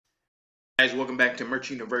Guys, welcome back to Merch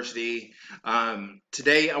University.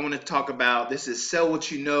 Today I want to talk about this is Sell What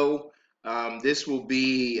You Know. This will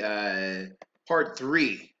be part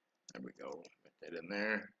three. There we go. Put that in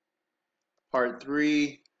there. Part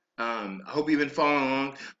three. I hope you've been following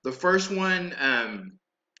along. The first one,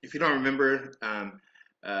 if you don't remember,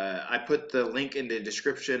 I put the link in the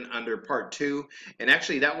description under part two, and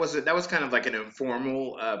actually that was kind of like an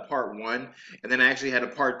informal part one, and then I actually had a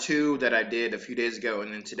part two that I did a few days ago,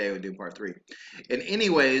 and then today we'll do part three. And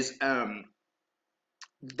anyways, the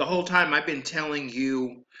whole time I've been telling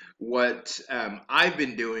you what I've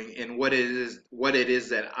been doing and what it is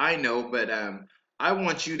that I know, but I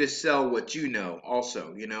want you to sell what you know.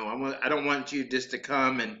 Also, I don't want you just to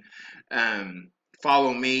come and um,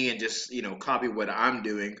 follow me and just copy what I'm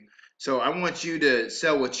doing. So I want you to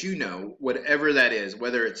sell what you know, whatever that is,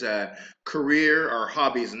 whether it's a career or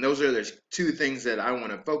hobbies, and those are the two things that I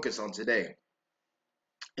want to focus on today.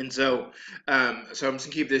 And so I'm just gonna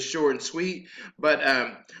keep this short and sweet. But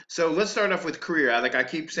so let's start off with career. Like I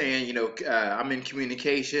keep saying, I'm in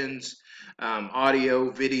communications,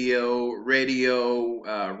 audio, video,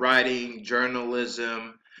 radio, writing,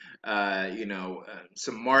 journalism,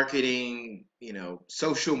 some marketing,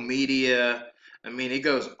 social media. I mean, it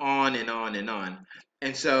goes on and on and on.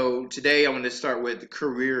 And so today I want to start with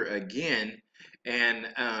career again,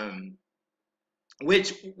 and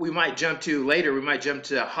which we might jump to later. We might jump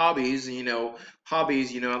to hobbies.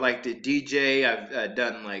 Hobbies. I like to DJ. I've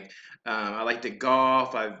done like I like to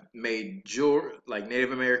golf. I've made jewelry, like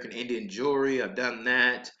Native American Indian jewelry. I've done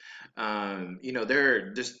that. There are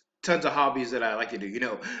just tons of hobbies that I like to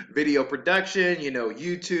do. Video production.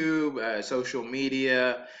 YouTube, social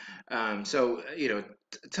media.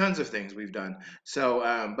 Tons of things we've done.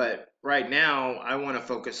 So, but right now, I want to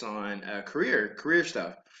focus on career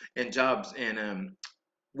stuff and jobs. And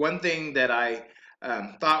one thing that I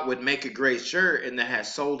thought would make a great shirt and that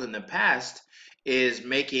has sold in the past is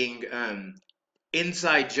making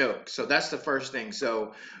inside jokes. So that's the first thing.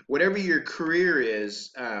 So whatever your career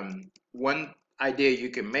is, one idea you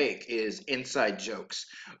can make is inside jokes,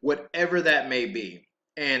 whatever that may be.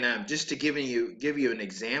 And just to give you an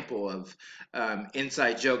example of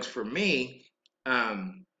inside jokes for me,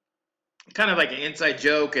 um, kind of like an inside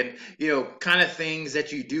joke, and kind of things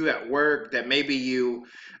that you do at work that maybe you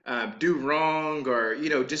do wrong, or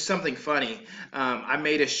just something funny. I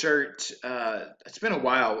made a shirt. It's been a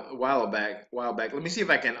while back. Let me see if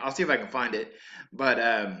I can. I'll see if I can find it. But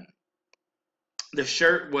the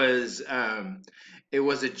shirt was it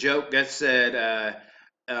was a joke that said.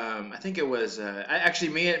 I think it was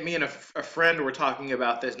actually me and a friend were talking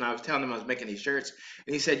about this, and I was telling him I was making these shirts,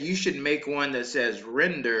 and he said you should make one that says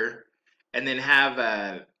render, and then have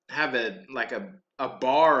a like a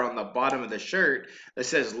bar on the bottom of the shirt that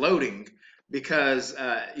says loading, because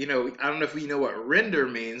I don't know if you know what render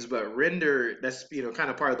means, but render, that's kind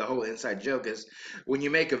of part of the whole inside joke, is when you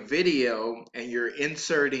make a video and you're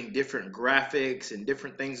inserting different graphics and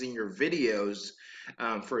different things in your videos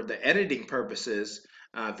for the editing purposes.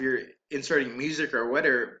 If you're inserting music or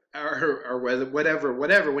whatever, or whatever,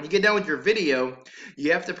 when you get done with your video,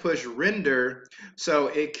 you have to push render so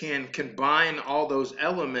it can combine all those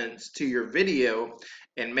elements to your video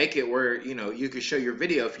and make it where you can show your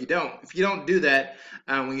video. If you don't do that,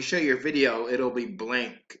 when you show your video, it'll be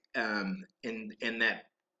blank in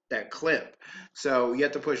that clip. So you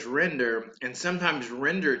have to push render, and sometimes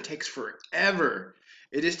render takes forever.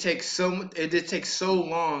 It just takes so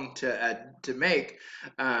long to make.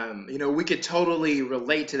 We could totally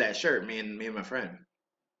relate to that shirt, me and my friend.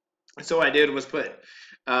 So what I did was put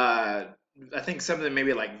uh I think something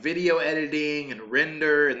maybe like video editing and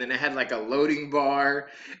render, and then it had like a loading bar,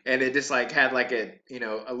 and it just like had like a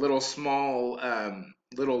little small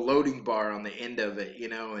little loading bar on the end of it,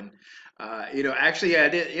 and actually I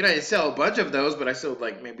didn't sell a bunch of those, but I sold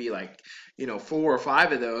like maybe like four or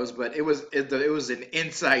five of those. But it was an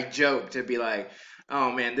inside joke to be like, oh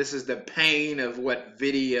man, this is the pain of what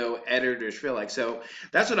video editors feel like. So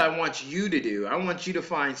that's what I want you to do. I want you to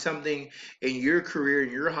find something in your career,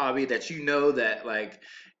 in your hobby, that that like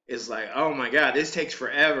is like, oh my God, this takes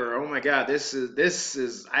forever. Oh my God, this is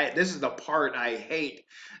the part I hate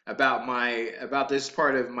about this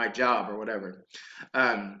part of my job or whatever.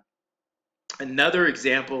 Um, Another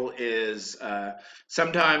example is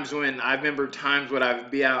sometimes when I remember times when I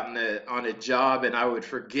would be out on a job and I would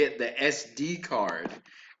forget the SD card,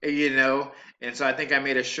 you know. And so I think I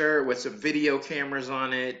made a shirt with some video cameras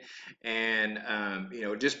on it, and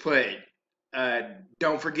just put uh,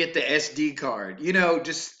 "Don't forget the SD card,"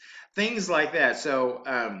 just things like that. So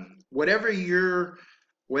whatever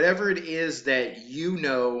it is that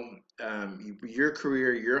your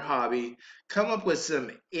career, your hobby. Come up with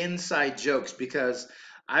some inside jokes because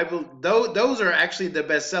I will. Those are actually the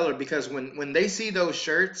best seller because when they see those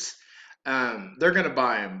shirts, they're gonna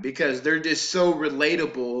buy them because they're just so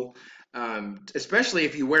relatable. Especially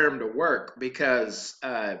if you wear them to work because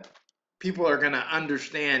people are going to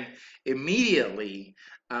understand immediately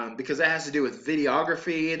because that has to do with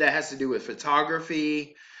videography, that has to do with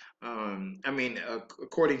photography. I mean,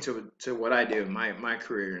 according to what I do, my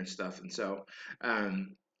career and stuff, and so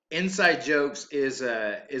um, inside jokes is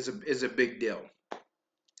a big deal.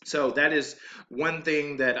 So that is one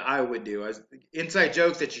thing that I would do. As inside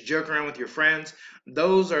jokes that you joke around with your friends,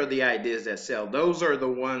 those are the ideas that sell. Those are the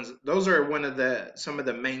ones. Those are one of the some of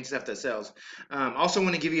the main stuff that sells. Also,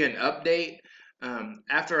 want to give you an update.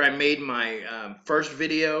 After I made my first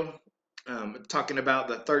video talking about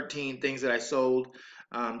the 13 things that I sold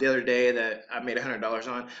the other day that I made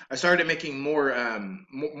 $100 on, I started making more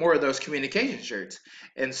of those communication shirts.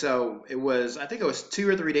 And so it was, I think it was 2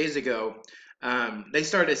 or 3 days ago. They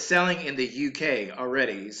started selling in the UK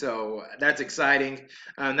already, so that's exciting.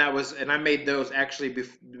 And I made those actually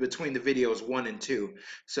between the videos 1 and 2.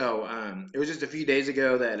 So it was just a few days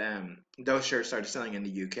ago that those shirts started selling in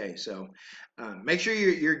the UK. So make sure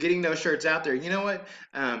you're getting those shirts out there. You know what?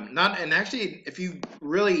 Not and actually, if you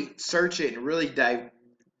really search it and really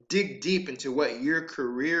dig deep into what your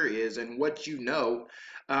career is and what you know,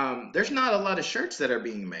 there's not a lot of shirts that are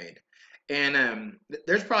being made. And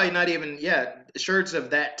there's probably not even yet shirts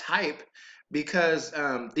of that type because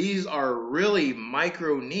these are really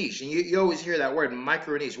micro niche. And you always hear that word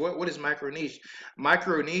micro niche. What is micro niche?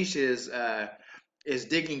 Micro niche is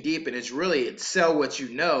digging deep and it's sell what you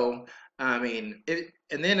know. I mean,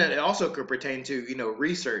 and then it also could pertain to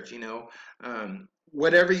research.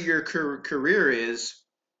 Whatever your career is,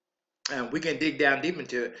 we can dig down deep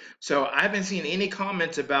into it. So I haven't seen any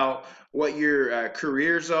comments about what your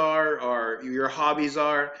careers are or your hobbies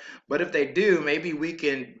are. But if they do, maybe we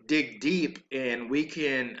can dig deep and we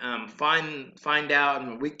can find out.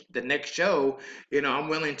 And the next show, I'm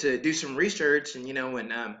willing to do some research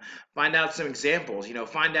and find out some examples.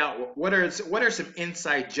 Find out what are some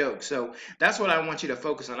inside jokes. So that's what I want you to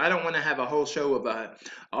focus on. I don't want to have a whole show of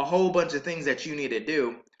a whole bunch of things that you need to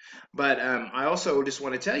do. But I also just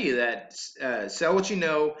want to tell you that sell what you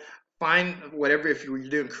know, find whatever, if you're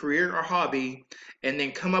doing career or hobby, and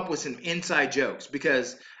then come up with some inside jokes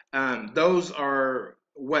because those are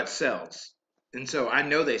what sells. And so I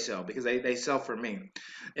know they sell because they sell for me.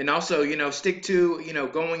 And also, stick to,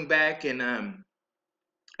 going back and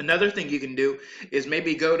another thing you can do is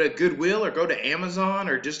maybe go to Goodwill or go to Amazon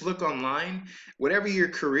or just look online, whatever your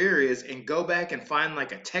career is, and go back and find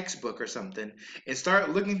like a textbook or something and start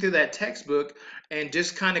looking through that textbook and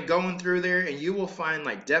just kind of going through there, and you will find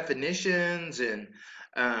like definitions and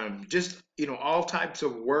just all types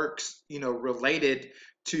of works related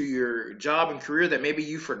to your job and career that maybe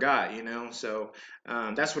you forgot. So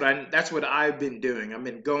that's what I've been doing. I've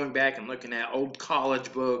been going back and looking at old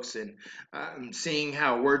college books and seeing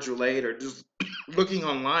how words relate, or just looking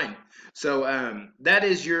online. So that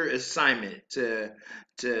is your assignment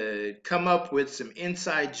to come up with some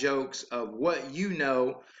inside jokes of what you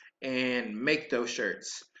know and make those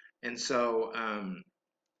shirts. And so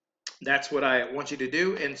that's what I want you to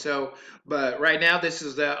do. And so, but right now,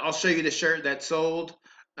 I'll show you the shirt that sold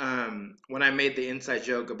when I made the inside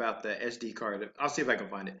joke about the SD card. I'll see if I can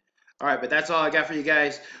find it. All right, but that's all I got for you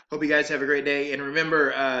guys. Hope you guys have a great day. And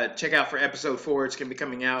remember, check out for episode 4. It's going to be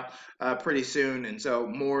coming out pretty soon. And so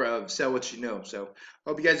more of Sell What You Know. So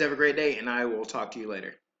hope you guys have a great day, and I will talk to you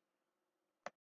later.